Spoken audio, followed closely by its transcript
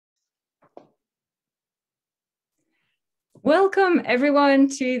Welcome everyone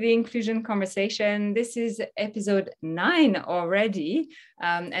to the Inclusion Conversation. This is episode 9 already,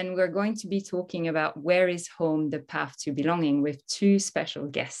 and we're going to be talking about where is home, the path to belonging, with two special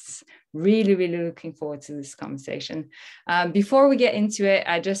guests. Really looking forward to this conversation. Before we get into it,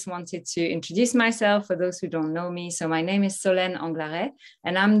 I just wanted to introduce myself for those who don't know me. So my name is Solène Anglaret,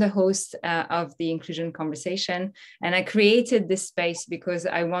 and I'm the host of the Inclusion Conversation. And I created this space because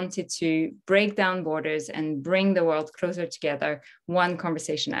I wanted to break down borders and bring the world closer together, one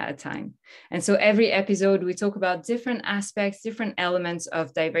conversation at a time. And so every episode, we talk about different aspects, different elements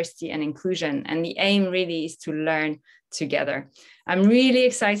of diversity and inclusion. And the aim really is to learn together. I'm really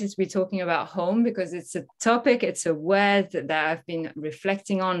excited to be talking about home because it's a topic, it's a word that I've been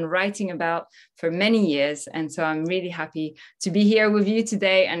reflecting on, writing about for many years. And so I'm really happy to be here with you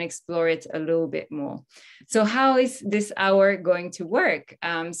today and explore it a little bit more. So how is this hour going to work?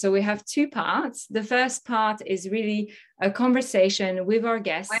 So we have two parts. The first part is really a conversation with our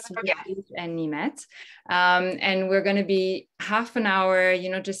guests, Filip and Nimet. And we're going to be half an hour,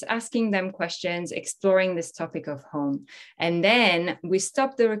 just asking them questions, exploring this topic of home. And then we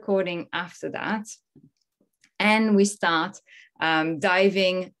stop the recording after that. And we start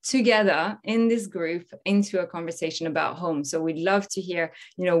diving together in this group into a conversation about home. So we'd love to hear,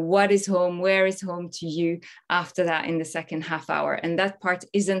 what is home? Where is home to you after that in the second half hour? And that part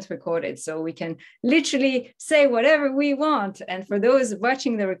isn't recorded. So we can literally say whatever we want. And for those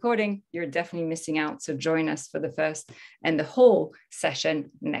watching the recording, you're definitely missing out. So join us for the first and the whole session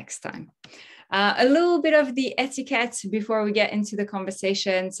next time. A little bit of the etiquette before we get into the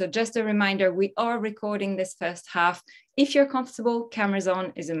conversation. So just a reminder, we are recording this first half. If you're comfortable, cameras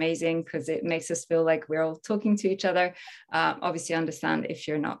on is amazing because it makes us feel like we're all talking to each other. Obviously understand if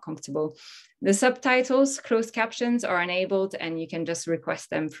you're not comfortable. The subtitles, closed captions are enabled and you can just request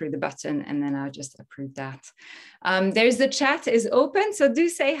them through the button and then I'll just approve that. There's the chat is open, so do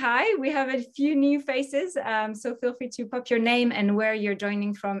say hi. We have a few new faces, so feel free to pop your name and where you're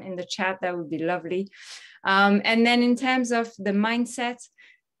joining from in the chat. That would be lovely. And then in terms of the mindset,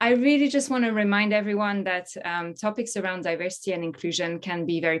 I really just want to remind everyone that topics around diversity and inclusion can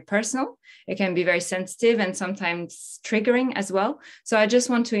be very personal. It can be very sensitive and sometimes triggering as well. So I just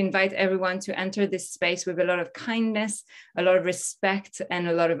want to invite everyone to enter this space with a lot of kindness, a lot of respect, and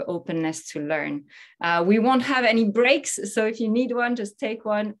a lot of openness to learn. We won't have any breaks. So if you need one, just take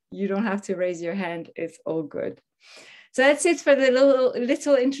one. You don't have to raise your hand. It's all good. So that's it for the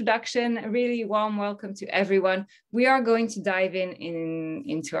little introduction. A really warm welcome to everyone. We are going to dive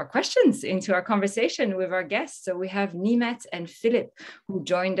into our questions, into our conversation with our guests. So we have Nimet and Filip who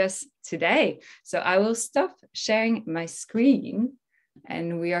joined us today. So I will stop sharing my screen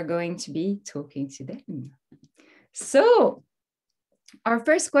and we are going to be talking to them. So our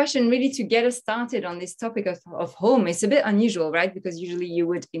first question, really to get us started on this topic of home, is a bit unusual, right? Because usually you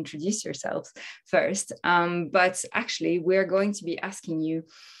would introduce yourselves first. But actually, we're going to be asking you,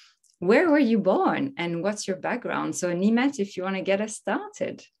 where were you born and what's your background? So Nimet, if you want to get us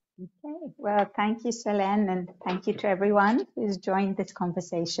started. Okay, well, thank you, Solène, and thank you to everyone who's joined this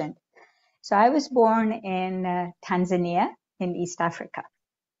conversation. So I was born in Tanzania in East Africa.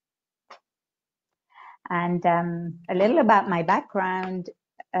 And a little about my background,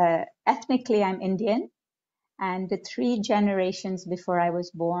 ethnically I'm Indian, and the 3 generations before I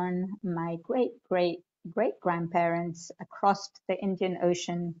was born, my great-great-great-grandparents crossed the Indian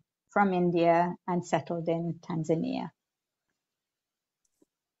Ocean from India and settled in Tanzania.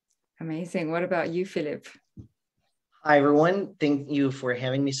 Amazing. What about you, Filip? Hi, everyone. Thank you for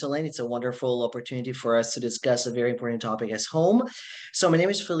having me, Solène. It's a wonderful opportunity for us to discuss a very important topic as home. So my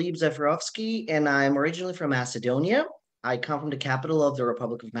name is Filip Zafirovski, and I'm originally from Macedonia. I come from the capital of the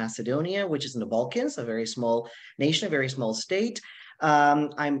Republic of Macedonia, which is in the Balkans, a very small nation, a very small state.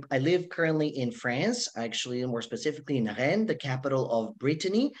 I live currently in France, actually more specifically in Rennes, the capital of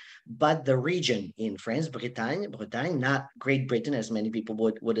Brittany, but the region in France, Bretagne, not Great Britain, as many people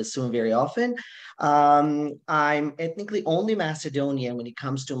would assume very often. I'm ethnically only Macedonian when it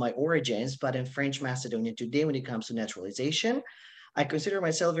comes to my origins, but I'm French Macedonian today when it comes to naturalization. I consider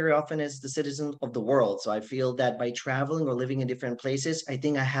myself very often as the citizen of the world. So I feel that by traveling or living in different places, I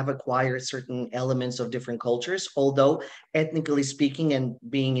think I have acquired certain elements of different cultures, although ethnically speaking and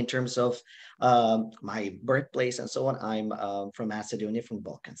being in terms of my birthplace and so on, I'm from Macedonia, from the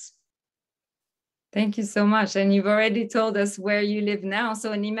Balkans. Thank you so much. And you've already told us where you live now.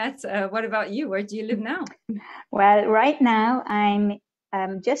 So Nimet, what about you? Where do you live now? Well, right now I'm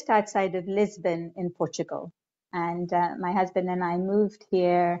just outside of Lisbon in Portugal. And my husband and I moved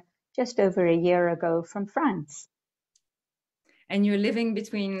here just over a year ago from France. And you're living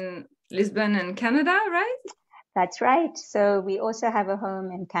between Lisbon and Canada, right? That's right. So we also have a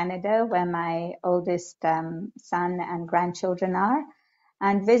home in Canada where my oldest son and grandchildren are,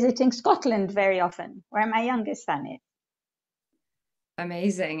 and visiting Scotland very often, where my youngest son is.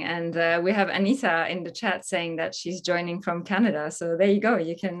 Amazing. And we have Anita in the chat saying that she's joining from Canada. So there you go.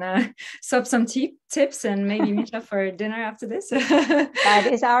 You can swap some tips and maybe meet up for dinner after this. That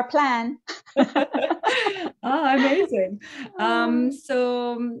is our plan. Amazing.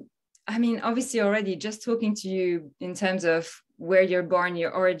 So, I mean, obviously already just talking to you in terms of where you're born,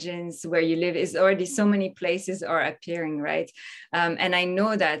 your origins, where you live, is already so many places are appearing, right? And I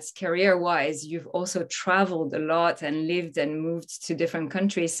know that career-wise, you've also traveled a lot and lived and moved to different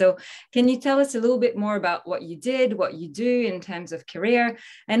countries. So can you tell us a little bit more about what you did, what you do in terms of career?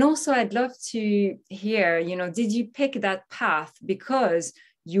 And also I'd love to hear, did you pick that path because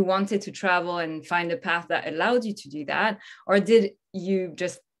you wanted to travel and find a path that allowed you to do that? Or did you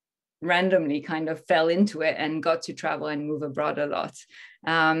just randomly kind of fell into it and got to travel and move abroad a lot?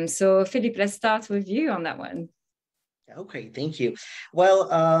 So Filip, let's start with you on that one. Okay, thank you.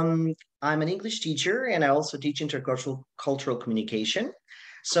 Well, I'm an English teacher and I also teach intercultural communication.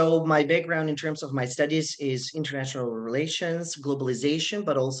 So my background in terms of my studies is international relations, globalization,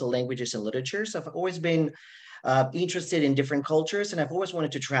 but also languages and literature. So I've always been interested in different cultures, and I've always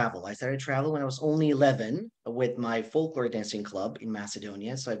wanted to travel. I started travel when I was only 11 with my folklore dancing club in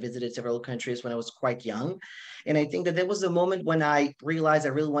Macedonia. So I visited several countries when I was quite young. And I think that was the moment when I realized I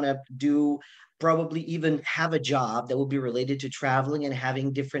really want to do probably even have a job that will be related to traveling and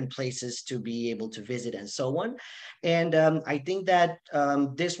having different places to be able to visit and so on. And I think that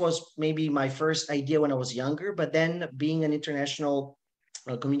this was maybe my first idea when I was younger, but then being an international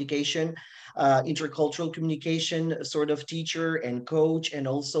communication, intercultural communication sort of teacher and coach, and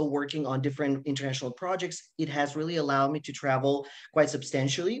also working on different international projects, it has really allowed me to travel quite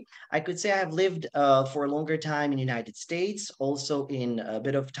substantially. I could say I have lived for a longer time in the United States, also in a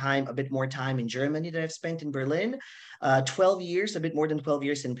bit more time in Germany that I've spent in Berlin, 12 years, a bit more than 12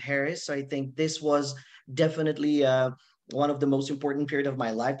 years in Paris. So I think this was definitely one of the most important period of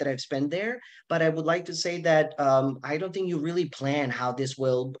my life that I've spent there. But I would like to say that I don't think you really plan how this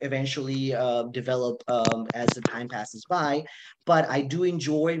will eventually develop as the time passes by. But I do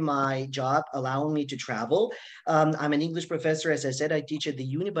enjoy my job allowing me to travel. I'm an English professor, as I said, I teach at the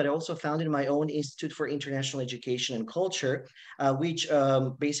uni, but I also founded my own Institute for International Education and Culture, which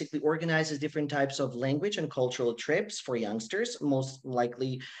basically organizes different types of language and cultural trips for youngsters, most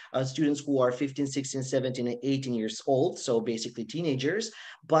likely students who are 15, 16, 17, and 18 years old, so basically teenagers.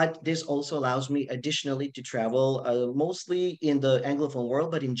 But this also allows me additionally to travel mostly in the Anglophone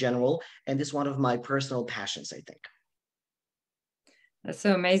world, but in general. And this is one of my personal passions, I think. That's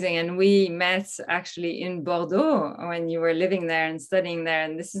so amazing. And we met actually in Bordeaux when you were living there and studying there.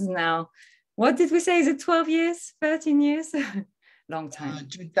 And this is now, what did we say? Is it 12 years, 13 years? Long time.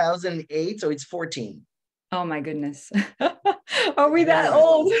 2008, so it's 14. Oh my goodness. Are we that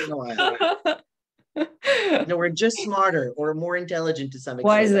old? No, we're just smarter or more intelligent to some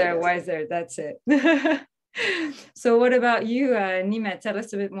extent. Wiser, that's it. So what about you, Nimet? Tell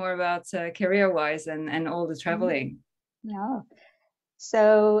us a bit more about career-wise and all the traveling. No.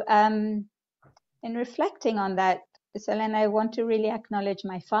 So in reflecting on that, Solène, I want to really acknowledge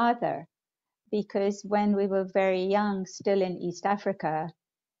my father, because when we were very young, still in East Africa,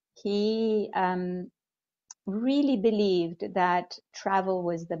 he really believed that travel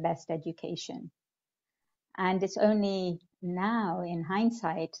was the best education. And it's only now, in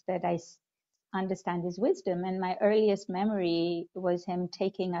hindsight, that I understand his wisdom. And my earliest memory was him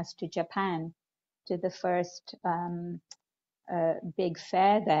taking us to Japan, to the first big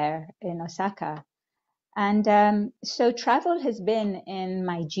fair there in Osaka. And so travel has been in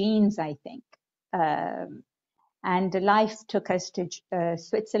my genes, I think. And life took us to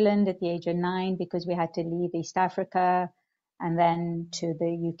Switzerland at the age of 9 because we had to leave East Africa, and then to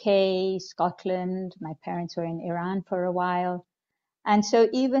the UK, Scotland. My parents were in Iran for a while. And so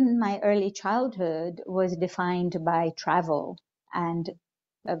even my early childhood was defined by travel and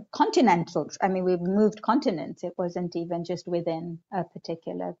continental. I mean, we've moved continents. It wasn't even just within a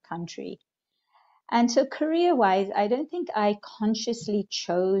particular country. And so career-wise, I don't think I consciously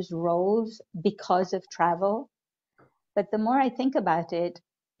chose roles because of travel. But the more I think about it,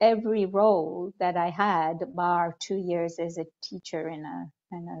 every role that I had, bar 2 years as a teacher in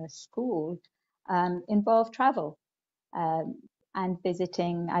a school, involved travel and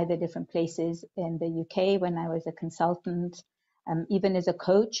visiting either different places in the UK when I was a consultant. Even as a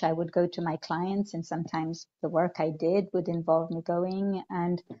coach, I would go to my clients, and sometimes the work I did would involve me going.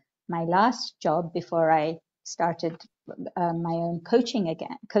 And my last job before I started my own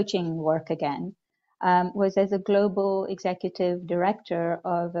coaching work again, was as a global executive director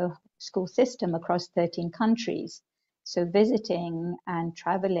of a school system across 13 countries. So visiting and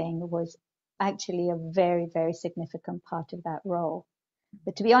traveling was actually a very, very significant part of that role.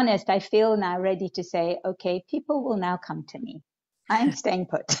 But to be honest, I feel now ready to say, okay, people will now come to me. I'm staying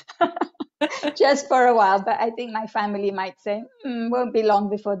put just for a while. But I think my family might say, won't be long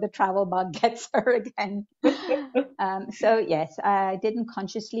before the travel bug gets her again. So yes, I didn't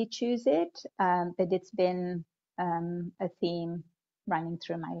consciously choose it, but it's been a theme running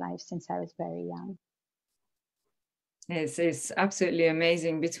through my life since I was very young. It's absolutely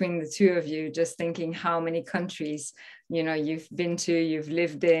amazing between the two of you, just thinking how many countries, you've been to, you've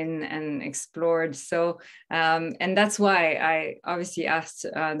lived in and explored. So, and that's why I obviously asked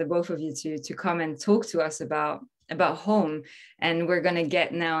the both of you to come and talk to us about home. And we're going to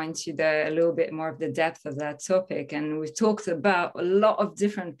get now into a little bit more of the depth of that topic. And we've talked about a lot of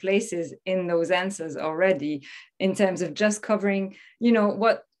different places in those answers already, in terms of just covering,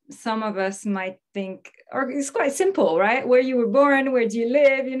 what some of us might think, or it's quite simple, right? Where you were born, where do you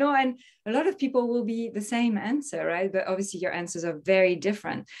live, and a lot of people will be the same answer, right? But obviously your answers are very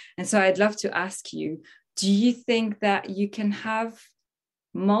different. And so I'd love to ask you, do you think that you can have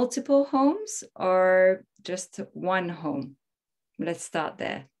multiple homes or just one home? Let's start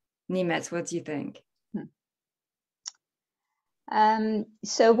there. Nimet, what do you think?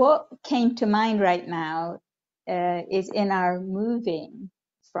 So what came to mind right now is in our moving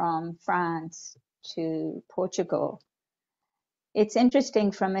from France to Portugal. It's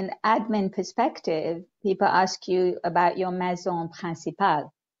interesting from an admin perspective, people ask you about your maison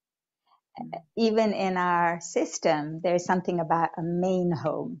principale. Even in our system, there's something about a main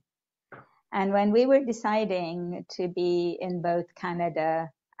home. And when we were deciding to be in both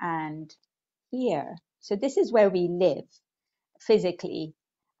Canada and here, so this is where we live physically,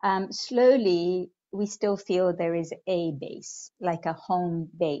 slowly we still feel there is a base, like a home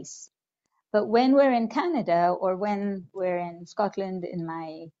base. But when we're in Canada or when we're in Scotland in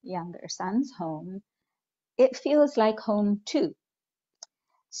my younger son's home, it feels like home too.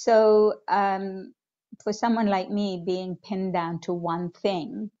 So for someone like me, being pinned down to one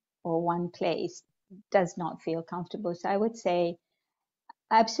thing or one place does not feel comfortable. So I would say,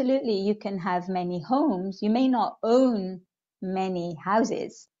 absolutely, you can have many homes. You may not own many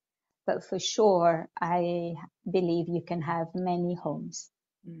houses, but for sure, I believe you can have many homes.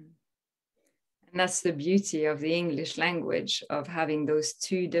 And that's the beauty of the English language, of having those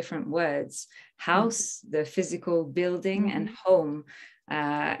two different words: house, the physical building, and home.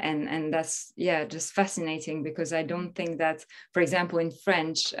 And that's, just fascinating, because I don't think that, for example, in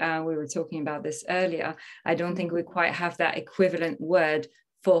French, we were talking about this earlier, I don't think we quite have that equivalent word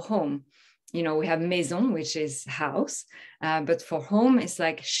for home. We have maison, which is house, but for home, it's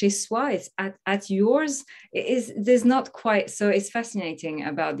like chez soi, it's at yours. There's not quite, so it's fascinating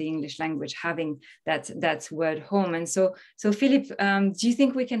about the English language having that word home. And so Filip, do you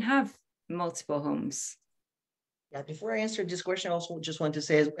think we can have multiple homes? Yeah, before I answer this question, I also just want to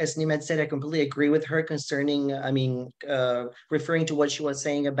say, as Nimet said, I completely agree with her concerning, referring to what she was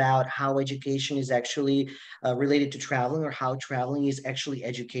saying about how education is actually related to traveling, or how traveling is actually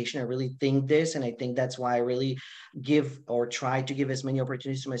education. I really think this, and I think that's why I really give or try to give as many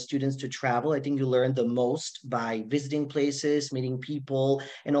opportunities to my students to travel. I think you learn the most by visiting places, meeting people,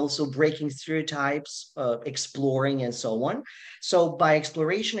 and also breaking stereotypes, exploring, and so on. So by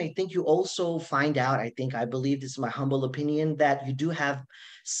exploration, I think you also find out, I believe this is my humble opinion, that you do have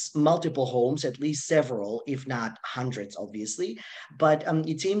multiple homes, at least several, if not hundreds, obviously. But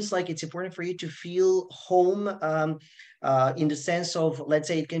it seems like it's important for you to feel home in the sense of, let's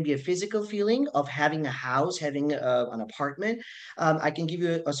say, it can be a physical feeling of having a house, having an apartment. I can give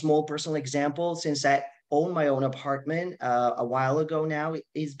you a small personal example, since I own my own apartment a while ago now.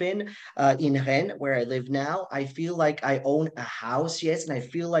 It's been in Rennes, where I live now. I feel like I own a house, yes, and I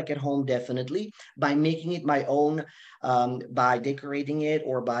feel like at home, definitely, by making it my own, by decorating it,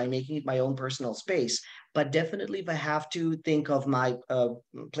 or by making it my own personal space. But definitely, if I have to think of my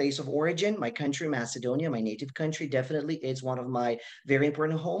place of origin, my country, Macedonia, my native country, definitely it's one of my very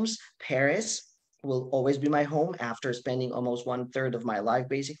important homes. Paris will always be my home after spending almost 1/3 of my life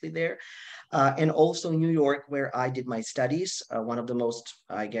basically there. And also New York, where I did my studies, one of the most,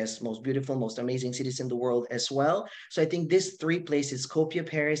 I guess, most beautiful, most amazing cities in the world as well. So I think these three places, Skopje,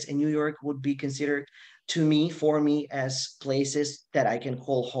 Paris, and New York, would be considered to me, for me, as places that I can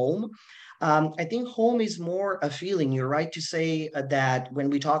call home. I think home is more a feeling. You're right to say that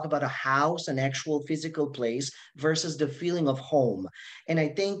when we talk about a house, an actual physical place versus the feeling of home. And I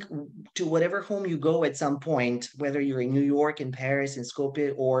think to whatever home you go at some point, whether you're in New York, in Paris, in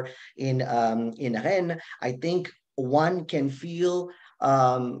Skopje, or in Rennes, I think one can feel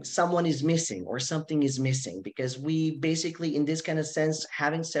someone is missing or something is missing, because we basically, in this kind of sense,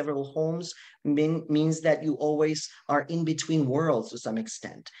 having several homes means that you always are in between worlds to some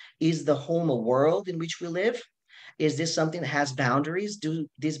extent. Is the home a world in which we live? Is this something that has boundaries? Do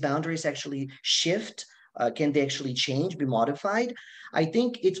these boundaries actually shift? Can they actually change, be modified? I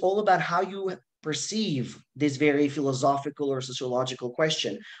think it's all about how you perceive this very philosophical or sociological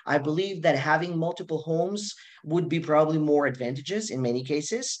question. I believe that having multiple homes would be probably more advantageous in many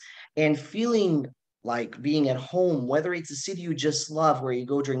cases, and feeling like being at home, whether it's a city you just love where you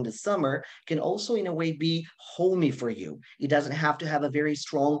go during the summer, can also in a way be homey for you. It doesn't have to have a very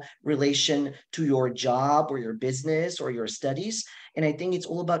strong relation to your job or your business or your studies. And I think it's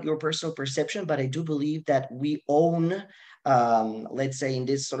all about your personal perception, but I do believe that we own, let's say in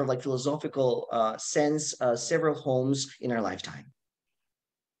this sort of like philosophical sense, several homes in our lifetime.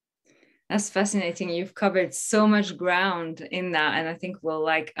 That's fascinating. You've covered so much ground in that, and I think we'll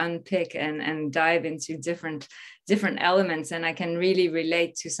like unpick and dive into different elements. And I can really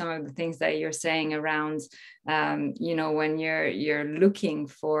relate to some of the things that you're saying around, you know, when you're looking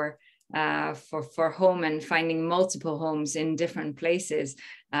for home and finding multiple homes in different places,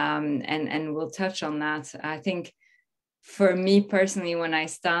 and we'll touch on that. I think for me personally, when I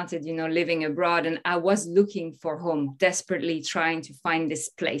started, you know, living abroad, and I was looking for home, desperately trying to find this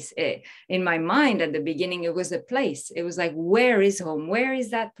place. In my mind at the beginning, it was a place. It was like, where is home? Where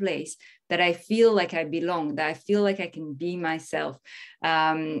is that place that I feel like I belong, that I feel like I can be myself?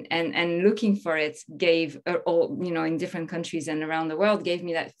 And looking for it gave, you know, in different countries and around the world, gave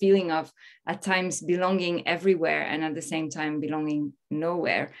me that feeling of at times belonging everywhere and at the same time belonging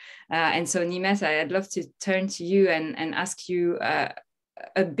nowhere. And so Nimet, I'd love to turn to you and ask you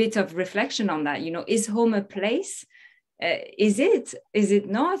a bit of reflection on that. You know, is home a place? Is it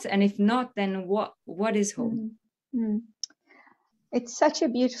not? And if not, then what is home? Mm-hmm. It's such a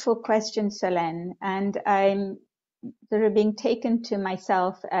beautiful question, Solène, and I'm sort of being taken to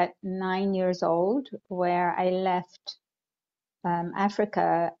myself at 9 years old, where I left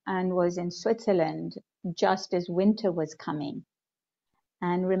Africa and was in Switzerland just as winter was coming,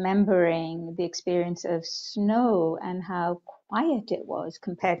 and remembering the experience of snow and how quiet it was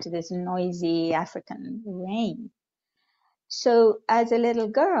compared to this noisy African rain. So as a little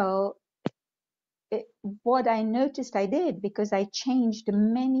girl, what I noticed I did, because I changed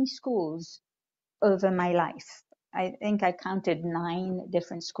many schools over my life. I think I counted 9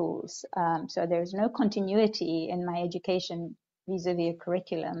 different schools. So there's no continuity in my education vis-a-vis a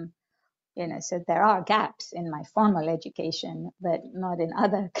curriculum. You know, so there are gaps in my formal education, but not in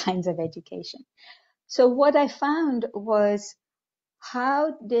other kinds of education. So what I found was,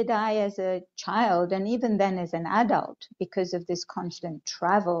 how did I as a child, and even then as an adult, because of this constant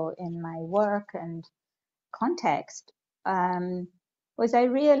travel in my work and context, was I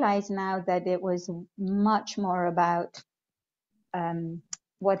realized now that it was much more about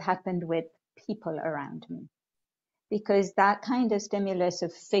what happened with people around me. Because that kind of stimulus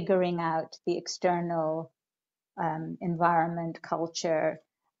of figuring out the external environment, culture,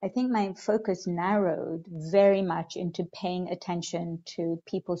 I think my focus narrowed very much into paying attention to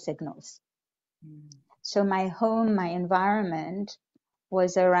people signals. So my home, my environment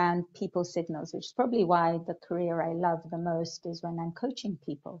was around people signals, which is probably why the career I love the most is when I'm coaching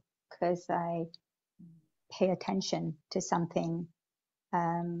people, because I pay attention to something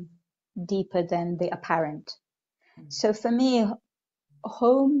deeper than the apparent. So for me,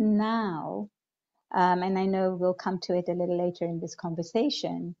 home now, and I know we'll come to it a little later in this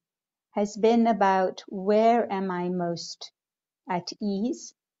conversation, has been about where am I most at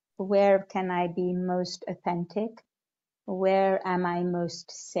ease? Where can I be most authentic? Where am I most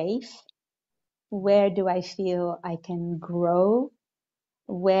safe? Where do I feel I can grow?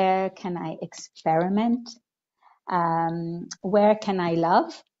 Where can I experiment? Where can I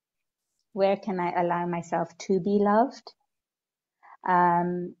love? Where can I allow myself to be loved?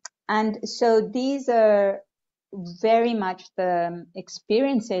 And so these are very much the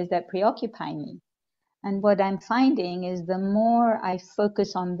experiences that preoccupy me. And what I'm finding is the more I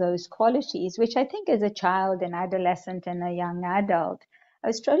focus on those qualities, which I think as a child, an adolescent, and a young adult, I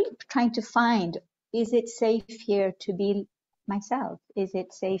was trying to find, is it safe here to be myself? Is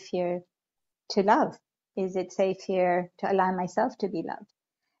it safe here to love? Is it safe here to allow myself to be loved?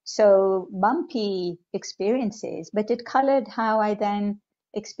 So bumpy experiences, but it colored how I then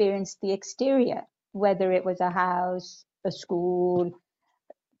experienced the exterior, whether it was a house, a school,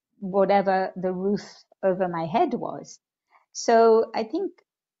 whatever the roof over my head was. So I think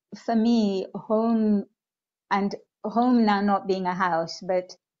for me, home, and home now not being a house,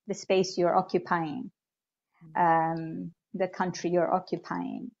 but the space you're occupying, the country you're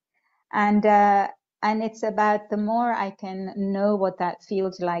occupying. And it's about the more I can know what that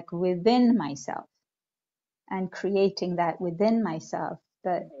feels like within myself and creating that within myself.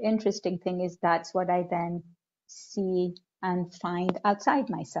 The interesting thing is that's what I then see and find outside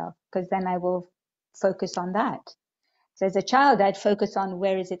myself, because then I will focus on that. So as a child, I'd focus on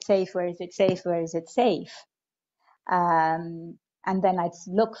where is it safe, where is it safe, where is it safe? And then I'd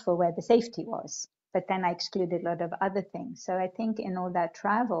look for where the safety was. But then I excluded a lot of other things. So I think in all that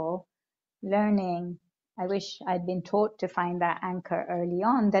travel, learning, I wish I'd been taught to find that anchor early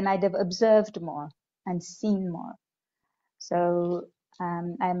on, then I'd have observed more and seen more. So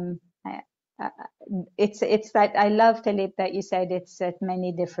it's that I love, Filip, that you said it's at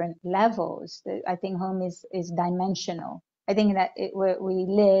many different levels. I think home is dimensional. I think that we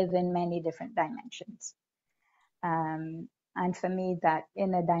live in many different dimensions. And for me, that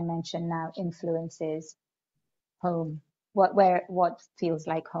inner dimension now influences home, what feels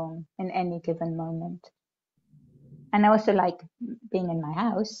like home in any given moment. And I also like being in my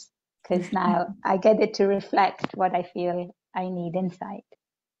house, because now I get it to reflect what I feel I need inside.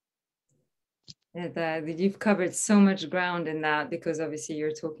 Yeah, you've covered so much ground in that, because obviously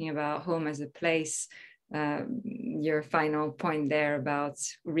you're talking about home as a place. Your final point there about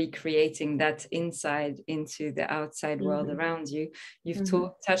recreating that inside into the outside world around you. You've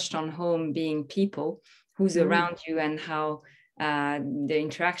touched on home being people, who's around you, and how the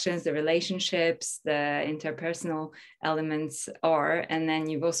interactions, the relationships, the interpersonal elements are. And then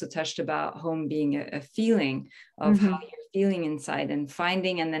you've also touched about home being a feeling of how you're feeling inside, and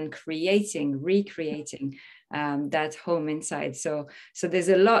finding and then recreating that home inside. So there's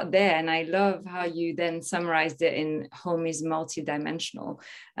a lot there, and I love how you then summarized it in home is multidimensional.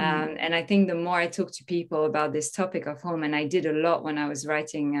 And I think the more I talk to people about this topic of home, and I did a lot when I was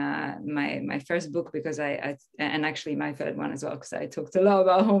writing my first book, because I and actually my third one as well, because I talked a lot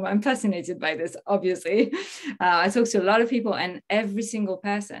about home. I'm fascinated by this, obviously. I talked to a lot of people, and every single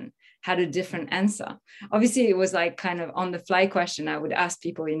person had a different answer. Obviously, it was like kind of on the fly question. I would ask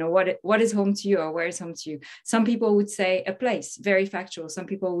people, what is home to you, or where is home to you? Some people would say a place, very factual. Some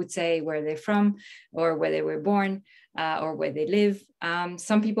people would say where they're from, or where they were born, or where they live.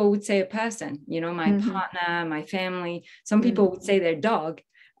 Some people would say a person, my partner, my family. Some people would say their dog.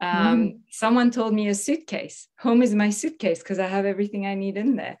 Someone told me a suitcase. Home is my suitcase, because I have everything I need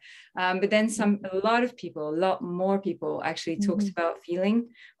in there. But then a lot more people actually talks about feeling.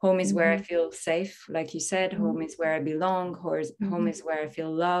 Home is where I feel safe. Like you said, home is where I belong. Home is where I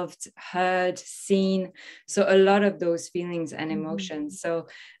feel loved, heard, seen. So a lot of those feelings and emotions. So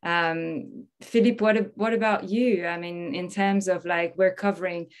Filip, what about you? I mean, in terms of like, we're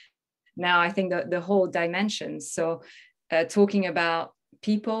covering now, I think the whole dimensions. So talking about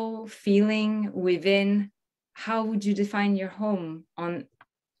people, feeling, within, how would you define your home on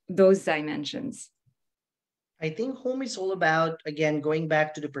those dimensions? I think home is all about, again, going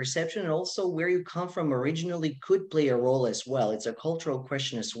back to the perception, and also where you come from originally could play a role as well. It's a cultural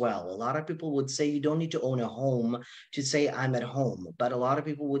question as well. A lot of people would say you don't need to own a home to say I'm at home. But a lot of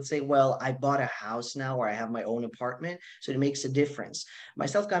people would say, well, I bought a house now, or I have my own apartment. So it makes a difference.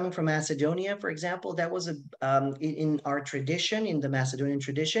 Myself coming from Macedonia, for example, that was in our tradition, in the Macedonian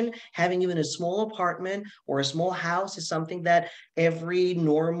tradition, having even a small apartment or a small house is something that every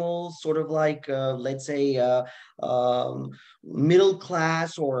normal sort of like, let's say, middle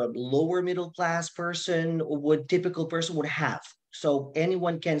class or lower middle class typical person would have. So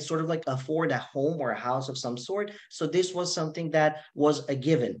anyone can sort of like afford a home or a house of some sort. So this was something that was a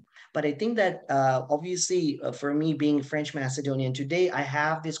given. But I think that obviously for me being French Macedonian today, I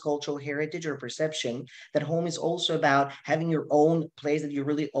have this cultural heritage or perception that home is also about having your own place, that you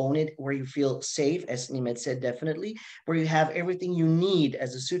really own it, where you feel safe, as Nimet said, definitely, where you have everything you need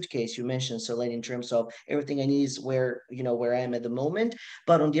as a suitcase. You mentioned, Selene, in terms of everything I need is where I am at the moment.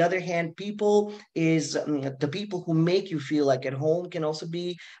 But on the other hand, people is the people who make you feel like at home can also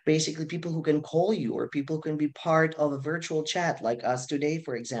be basically people who can call you, or people who can be part of a virtual chat like us today,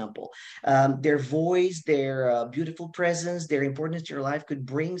 for example. people. Their voice, their beautiful presence, their importance to your life could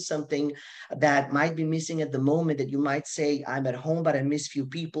bring something that might be missing at the moment, that you might say, I'm at home, but I miss few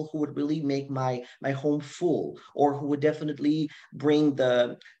people who would really make my home full, or who would definitely bring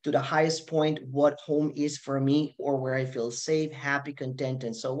to the highest point what home is for me, or where I feel safe, happy, content,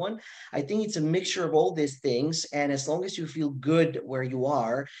 and so on. I think it's a mixture of all these things. And as long as you feel good where you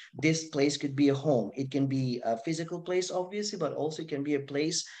are, this place could be a home. It can be a physical place, obviously, but also it can be a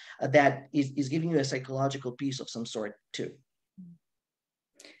place that is giving you a psychological peace of some sort too.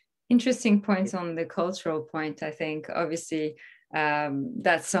 Interesting points on the cultural point. I think obviously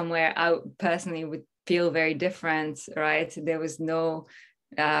that's somewhere I personally would feel very different, right? There was no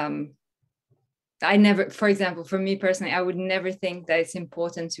I never, for example, for me personally, I would never think that it's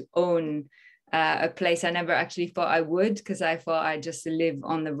important to own a place. I never actually thought I would, because I thought I just live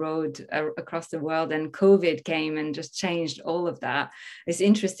on the road across the world, and COVID came and just changed all of that. It's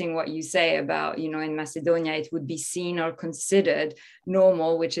interesting what you say about, in Macedonia, it would be seen or considered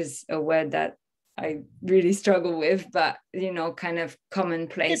normal, which is a word that I really struggle with, but kind of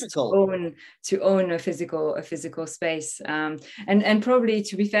commonplace to own a physical space, and probably,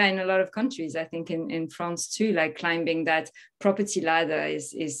 to be fair, in a lot of countries, I think in France too, like climbing that property ladder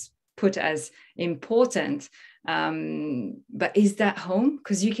is put as important, but is that home?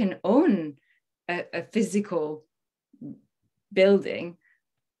 Because you can own a physical building,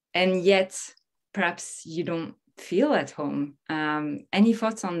 and yet perhaps you don't feel at home. Any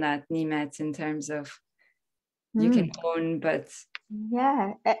thoughts on that, Nimet, in terms of you can own, but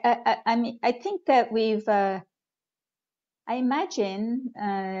yeah, I mean, I think that we've I imagine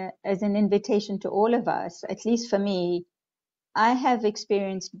as an invitation to all of us, at least for me, I have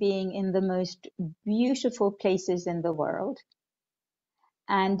experienced being in the most beautiful places in the world,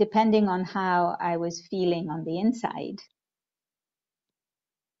 and depending on how I was feeling on the inside,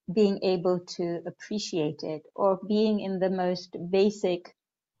 being able to appreciate it, or being in the most basic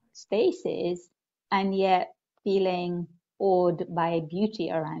spaces and yet feeling awed by beauty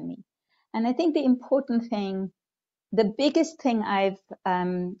around me. And I think the important thing, the biggest thing I've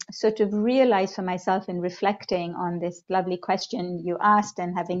sort of realized for myself in reflecting on this lovely question you asked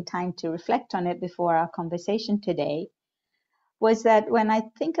and having time to reflect on it before our conversation today, was that when I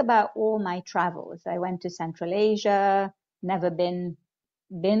think about all my travels, I went to Central Asia, never been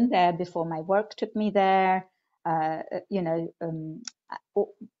there before my work took me there,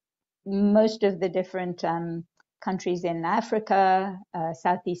 most of the different countries in Africa,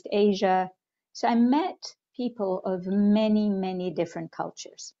 Southeast Asia. So I met people of many, many different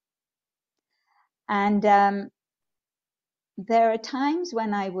cultures. And there are times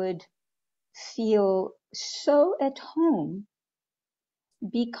when I would feel so at home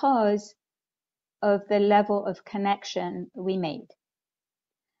because of the level of connection we made.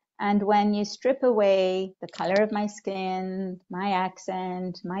 And when you strip away the color of my skin, my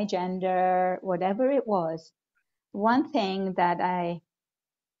accent, my gender, whatever it was, one thing that I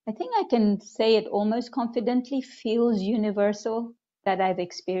think I can say it almost confidently feels universal that I've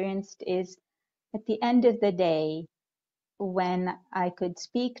experienced is, at the end of the day, when I could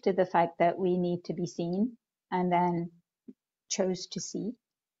speak to the fact that we need to be seen and then chose to see,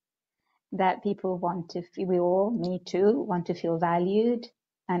 that people want to feel, we all, me too, want to feel valued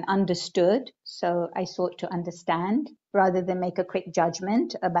and understood. So I sought to understand rather than make a quick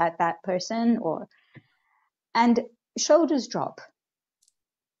judgment about that person, and shoulders drop,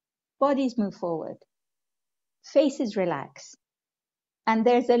 bodies move forward, faces relax. And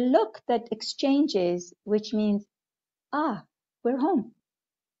there's a look that exchanges, which means, we're home.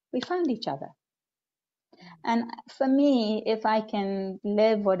 We found each other. And for me, if I can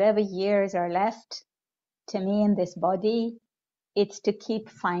live whatever years are left to me in this body, it's to keep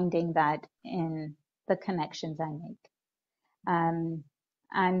finding that in the connections I make.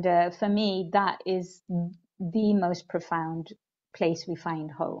 And for me, that is the most profound place we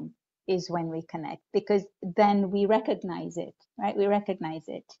find home, is when we connect, because then we recognize it, right? We recognize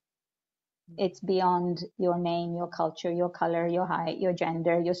it. It's beyond your name, your culture, your color, your height, your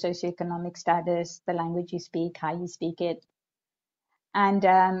gender, your socioeconomic status, the language you speak, how you speak it.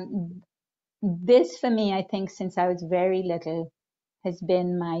 And this, for me, I think since I was very little, has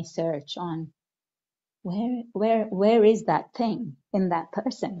been my search on where is that thing in that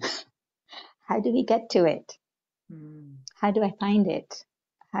person? How do we get to it? How do I find it?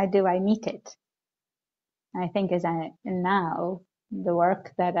 How do I meet it? And I think now the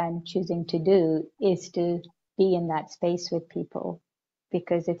work that I'm choosing to do is to be in that space with people,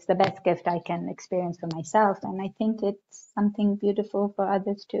 because it's the best gift I can experience for myself. And I think it's something beautiful for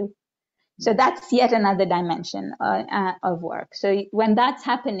others too. So that's yet another dimension of work. So when that's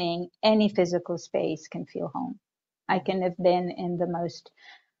happening, any physical space can feel home. I can have been in the most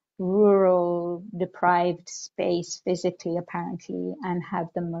rural, deprived space physically, apparently, and have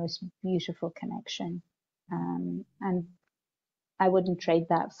the most beautiful connection. And I wouldn't trade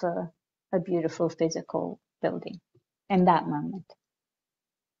that for a beautiful physical building in that moment.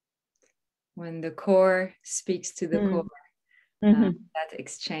 When the core speaks to the core, that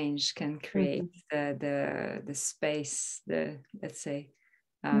exchange can create the space, the, let's say,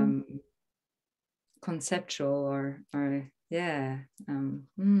 conceptual or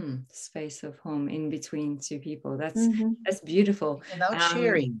space of home in between two people. That's beautiful. Without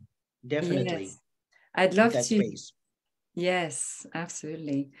sharing, definitely. Yes. I'd love that to space. Yes,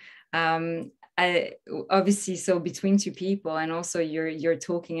 absolutely. I obviously, so between two people, and also you're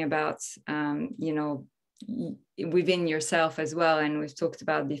talking about within yourself as well, and we've talked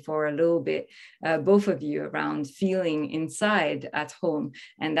about before a little bit, both of you, around feeling inside at home,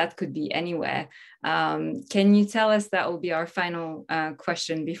 and that could be anywhere. Can you tell us, that will be our final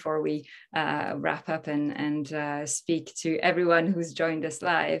question before we wrap up and speak to everyone who's joined us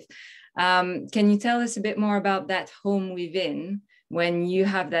live. Can you tell us a bit more about that home within? When you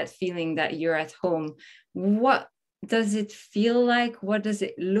have that feeling that you're at home, what does it feel like? What does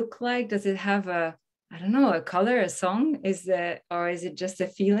it look like? Does it have a color, a song? Or is it just a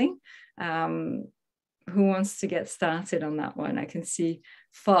feeling? Who wants to get started on that one? I can see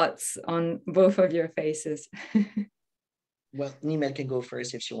thoughts on both of your faces. Well, Nimet can go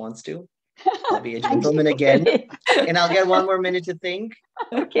first if she wants to. I'll be a gentleman again, and I'll get one more minute to think.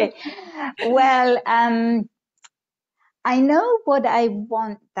 Okay. Well, I know what I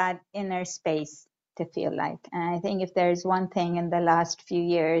want that inner space to feel like. And I think if there's one thing in the last few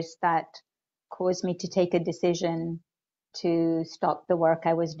years that caused me to take a decision to stop the work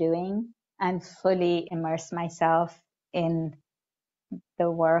I was doing and fully immerse myself in the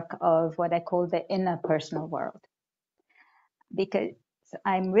work of what I call the inner personal world. Because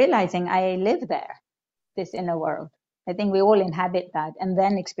I'm realizing I live there, this inner world. I think we all inhabit that and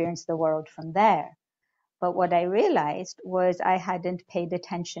then experience the world from there. But what I realized was I hadn't paid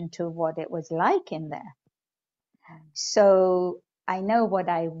attention to what it was like in there. So I know what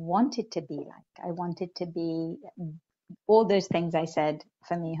I wanted to be like. I wanted to be all those things I said.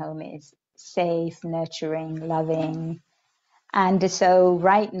 For me, home is safe, nurturing, loving. And so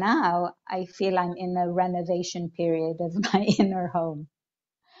right now, I feel I'm in a renovation period of my inner home.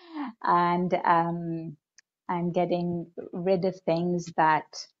 And I'm getting rid of things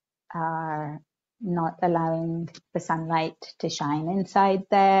that are not allowing the sunlight to shine inside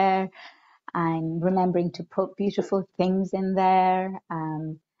there. I'm remembering to put beautiful things in there.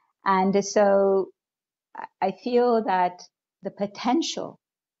 And so I feel that the potential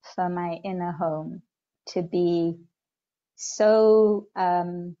for my inner home to be so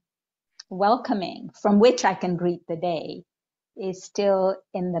welcoming, from which I can greet the day, is still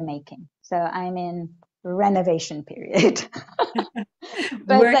in the making. So I'm in renovation period.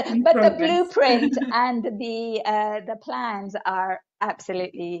 but the blueprint and the plans are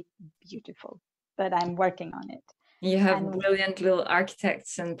absolutely beautiful, but I'm working on it. You have brilliant little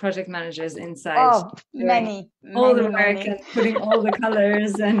architects and project managers inside. Oh, many all the work and putting all the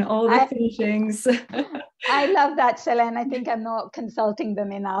colors and all the finishings. I love that, Selene. I think I'm not consulting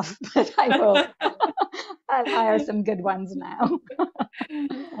them enough, but I will. I'll hire some good ones now.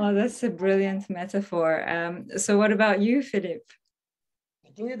 Oh, that's a brilliant metaphor. So what about you, Filip?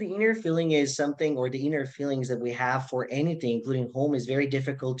 I think that the inner feeling is something, or the inner feelings that we have for anything, including home, is very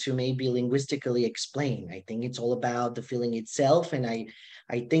difficult to maybe linguistically explain. I think it's all about the feeling itself. And I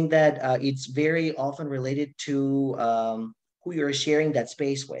think that it's very often related to who you're sharing that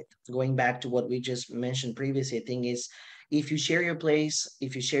space with. Going back to what we just mentioned previously, I think is, if you share your place,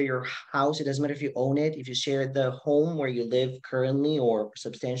 if you share your house, it doesn't matter if you own it, if you share the home where you live currently or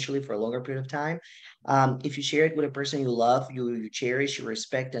substantially for a longer period of time, if you share it with a person you love, you cherish, you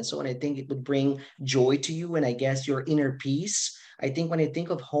respect, and so on, I think it would bring joy to you, and I guess your inner peace. I think when I think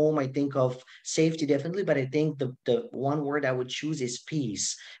of home, I think of safety, definitely, but I think the one word I would choose is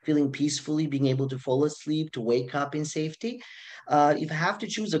peace. Feeling peacefully, being able to fall asleep, to wake up in safety. If I have to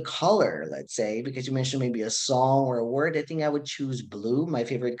choose a color, let's say, because you mentioned maybe a song or a word, I think I would choose blue. My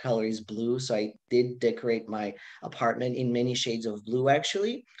favorite color is blue, so I did decorate my apartment in many shades of blue,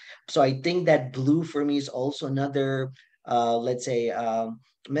 actually. So I think that blue for me is also another, let's say,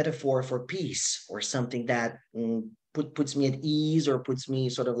 metaphor for peace, or something that puts me at ease, or puts me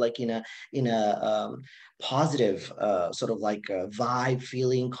sort of like in a positive sort of like vibe,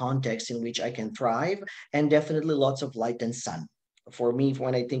 feeling, context in which I can thrive, and definitely lots of light and sun For me,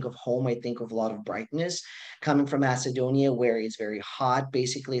 when I think of home, I think of a lot of brightness. Coming from Macedonia, where it's very hot,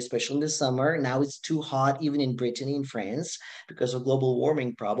 basically, especially in the summer. Now it's too hot, even in Brittany, in France, because of global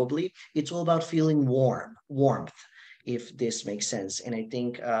warming, probably. It's all about feeling warmth, if this makes sense. And I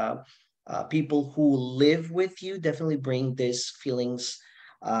think people who live with you definitely bring these feelings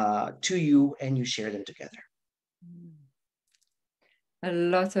to you, and you share them together. A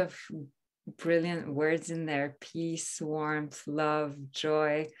lot of brilliant words in there: peace, warmth, love,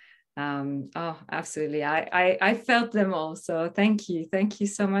 joy. Oh, absolutely. I felt them all. So thank you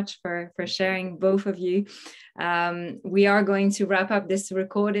so much for sharing, both of you. We are going to wrap up this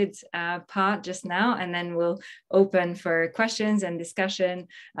recorded part just now, and then we'll open for questions and discussion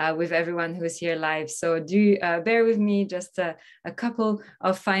with everyone who is here live. So do bear with me, just a couple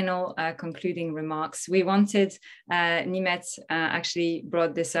of final concluding remarks. We wanted, Nimet actually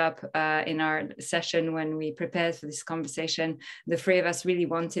brought this up in our session when we prepared for this conversation. The three of us really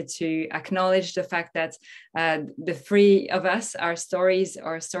wanted to acknowledge the fact that the three of us, our stories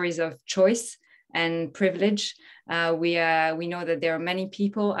are stories of choice and privilege. We know that there are many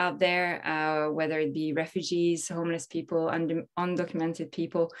people out there, whether it be refugees, homeless people, undocumented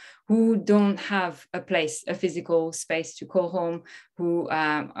people, who don't have a place, a physical space to call home, who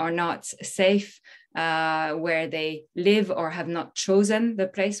are not safe where they live, or have not chosen the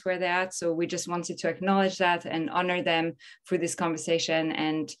place where they're at. So we just wanted to acknowledge that and honor them through this conversation.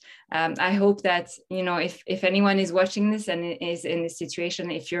 And I hope that, you know, if anyone is watching this and is in this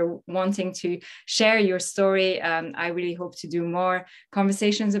situation, if you're wanting to share your story, I really hope to do more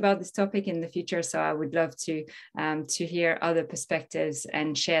conversations about this topic in the future. So I would love to hear other perspectives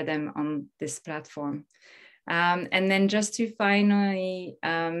and share them on this platform. And then just to finally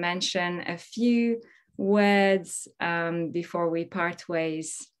mention a few words before we part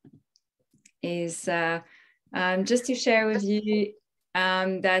ways is just to share with you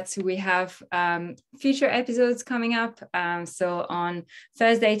that we have future episodes coming up. So on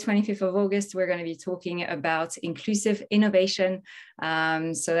Thursday, 25th of August, we're going to be talking about inclusive innovation.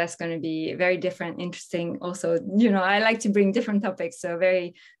 So that's going to be very different, interesting. Also, you know, I like to bring different topics, so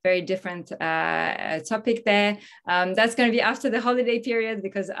very, very different topic there. That's going to be after the holiday period,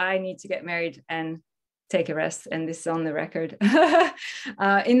 because I need to get married and take a rest, and this is on the record.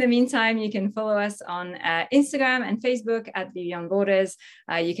 In the meantime, you can follow us on Instagram and Facebook at Be Beyond Borders.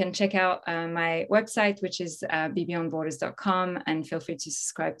 You can check out my website, which is bebeyondborders.com, and feel free to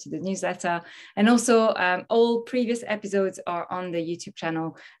subscribe to the newsletter. And also all previous episodes are on the YouTube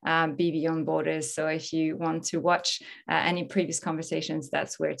channel, Be Beyond Borders. So if you want to watch any previous conversations,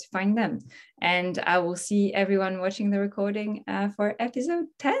 that's where to find them. And I will see everyone watching the recording for episode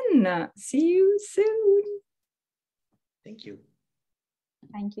 10. See you soon. Thank you.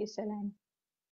 Thank you, Selene.